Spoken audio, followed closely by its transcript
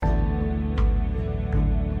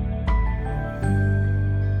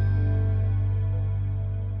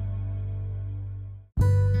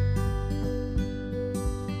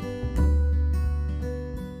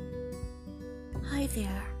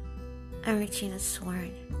I'm Regina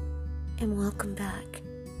Sworn, and welcome back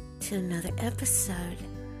to another episode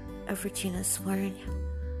of Regina Sworn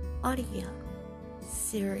audio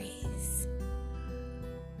series.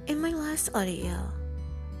 In my last audio,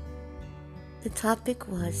 the topic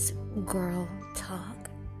was girl talk,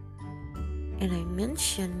 and I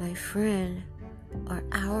mentioned my friend, or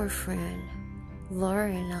our friend,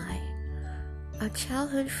 Laura and I, our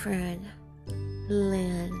childhood friend,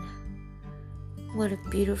 Lynn. What a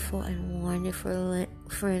beautiful and wonderful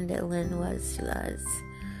friend that Lynn was to us.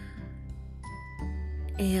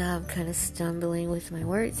 And I'm kind of stumbling with my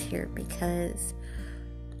words here because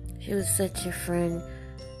she was such a friend.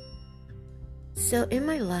 So in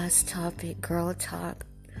my last topic, girl talk,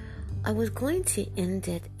 I was going to end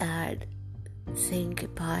it at saying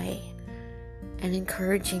goodbye and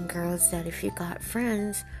encouraging girls that if you got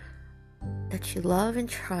friends that you love and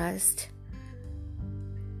trust,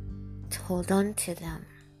 to hold on to them,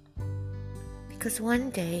 because one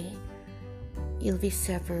day you'll be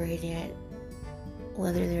separated,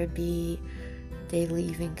 whether there be they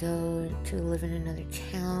leave and go to live in another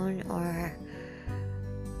town, or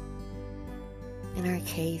in our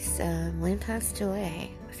case, Lynn passed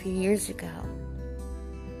away a few years ago.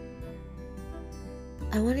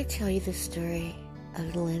 I want to tell you the story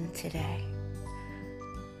of Lynn today,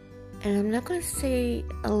 and I'm not going to say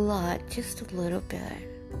a lot, just a little bit.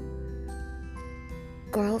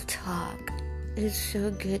 Girl talk. It is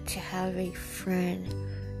so good to have a friend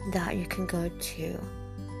that you can go to,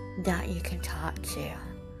 that you can talk to,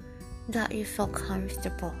 that you feel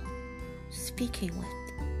comfortable speaking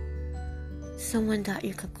with. Someone that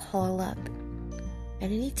you can call up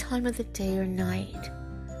at any time of the day or night.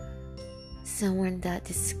 Someone that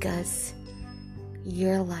discuss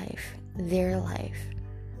your life, their life.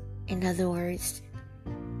 In other words,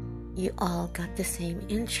 you all got the same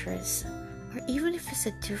interests. Or even if it's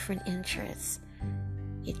a different interest,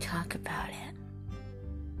 you talk about it.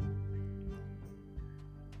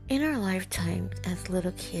 In our lifetime as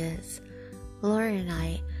little kids, Laura and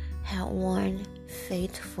I had one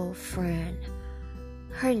faithful friend.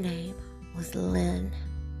 Her name was Lynn.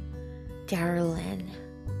 Darylyn.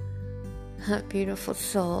 Her beautiful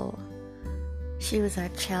soul. She was our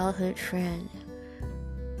childhood friend.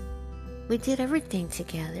 We did everything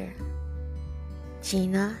together.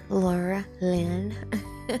 Gina, Laura, Lynn.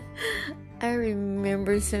 I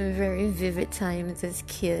remember some very vivid times as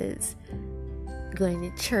kids. Going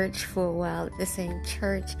to church for a while at the same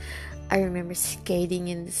church. I remember skating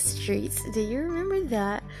in the streets. Do you remember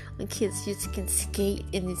that? When kids can skate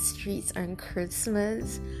in the streets on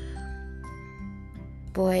Christmas.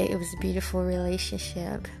 Boy, it was a beautiful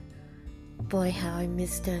relationship. Boy, how I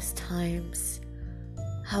miss those times.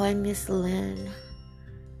 How I miss Lynn.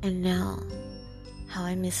 And now, how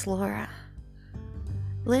I miss Laura.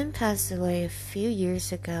 Lynn passed away a few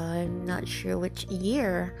years ago. I'm not sure which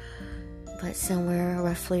year, but somewhere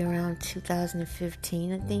roughly around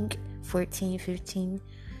 2015, I think. 14, 15,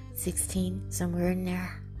 16, somewhere in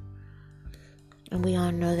there. And we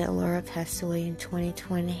all know that Laura passed away in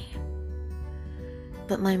 2020.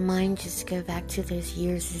 But my mind just goes back to those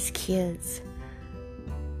years as kids.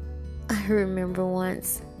 I remember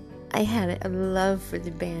once I had a love for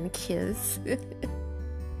the band Kiss.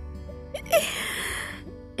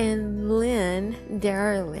 And Lynn,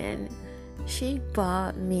 Darylyn, she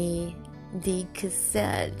bought me the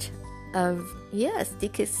cassette of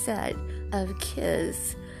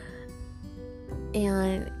Kiss.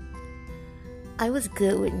 And I was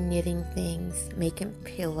good with knitting things, making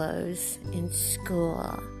pillows in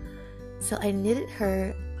school. So I knitted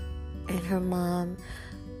her and her mom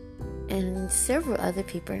and several other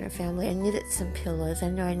people in her family. I knitted some pillows. I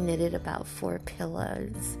know I knitted about 4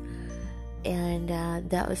 pillows. And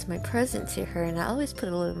that was my present to her. And I always put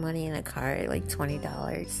a little money in a card, like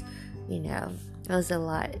 $20. You know, that was a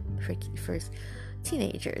lot for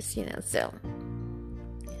teenagers, you know, so.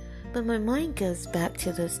 But my mind goes back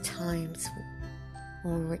to those times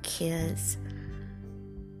when we were kids.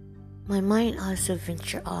 My mind also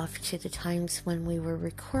ventured off to the times when we were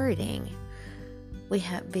recording. We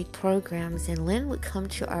had big programs, and Lynn would come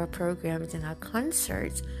to our programs and our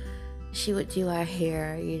concerts. She would do our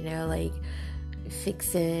hair, you know, like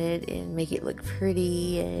fix it and make it look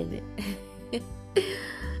pretty, and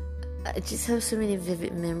I just have so many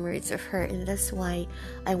vivid memories of her, and that's why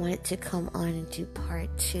I wanted to come on and do part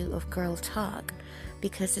 2 of Girl Talk,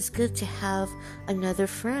 because it's good to have another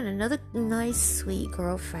friend, another nice, sweet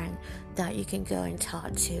girlfriend that you can go and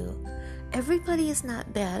talk to. Everybody is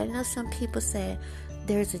not bad. I know some people say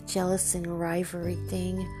there's a jealous and rivalry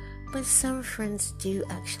thing, but some friends do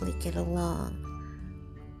actually get along.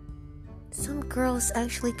 Some girls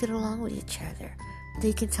actually get along with each other.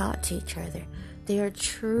 They can talk to each other. They are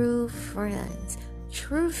true friends.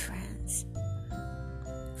 True friends.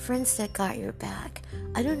 Friends that got your back.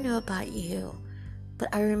 I don't know about you, but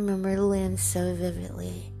I remember Lynn so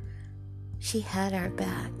vividly. She had our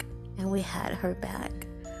back, and we had her back.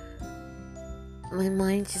 My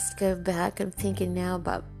mind just goes back. I'm thinking now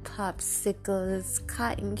about popsicles,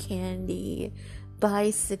 cotton candy,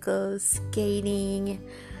 bicycles, skating.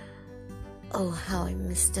 Oh, how I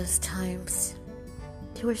miss those times.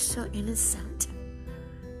 They were so innocent.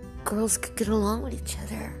 Girls could get along with each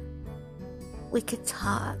other. We could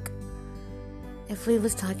talk. If we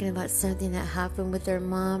was talking about something that happened with their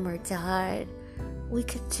mom or dad, we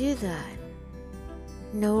could do that.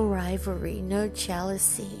 No rivalry, no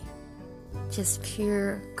jealousy. Just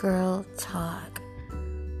pure girl talk.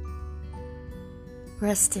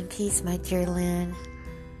 Rest in peace, my dear Lynn.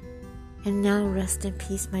 And now rest in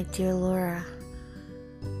peace, my dear Laura.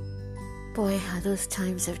 Boy, how those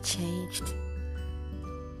times have changed.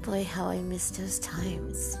 Boy, how I miss those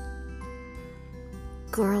times.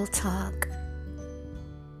 Girl talk.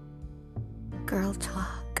 Girl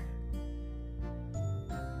talk.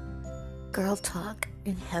 Girl talk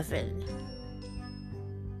in heaven.